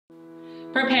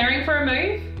Preparing for a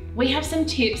move? We have some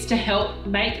tips to help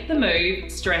make the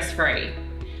move stress-free.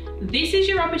 This is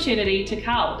your opportunity to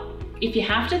cull. If you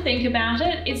have to think about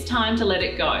it, it's time to let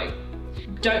it go.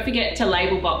 Don't forget to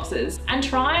label boxes and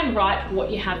try and write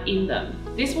what you have in them.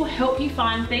 This will help you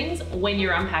find things when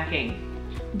you're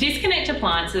unpacking. Disconnect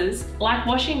appliances like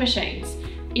washing machines.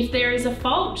 If there is a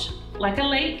fault, like a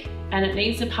leak, and it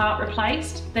needs a part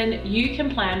replaced, then you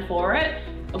can plan for it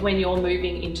when you're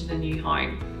moving into the new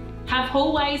home. Have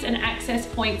hallways and access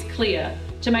points clear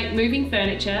to make moving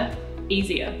furniture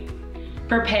easier.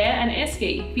 Prepare an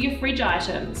esky for your fridge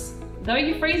items, though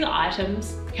your freezer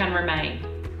items can remain.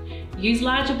 Use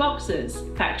larger boxes,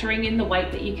 factoring in the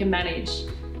weight that you can manage.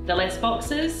 The less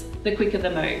boxes, the quicker the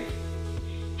move.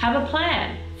 Have a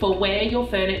plan for where your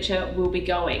furniture will be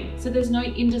going, so there's no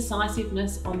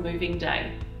indecisiveness on moving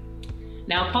day.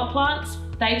 Now, pot plants,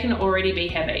 they can already be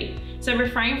heavy, so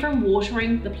refrain from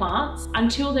watering the plants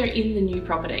until they're in the new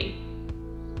property.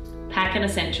 Pack an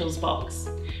essentials box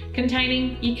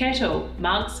containing your kettle,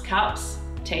 mugs, cups,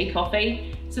 tea,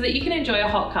 coffee, so that you can enjoy a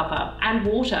hot cuppa, and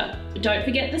water. Don't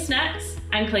forget the snacks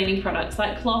and cleaning products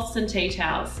like cloths and tea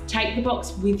towels. Take the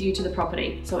box with you to the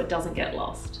property so it doesn't get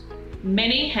lost.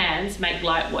 Many hands make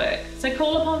light work, so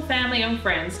call upon family and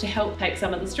friends to help take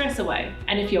some of the stress away.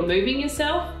 And if you're moving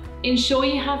yourself, ensure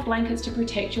you have blankets to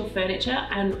protect your furniture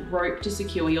and rope to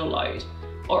secure your load.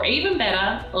 Or even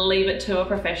better, leave it to a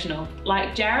professional,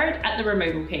 like Jared at the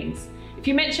Removal Kings. If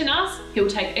you mention us, he'll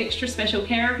take extra special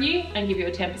care of you and give you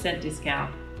a 10%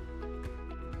 discount.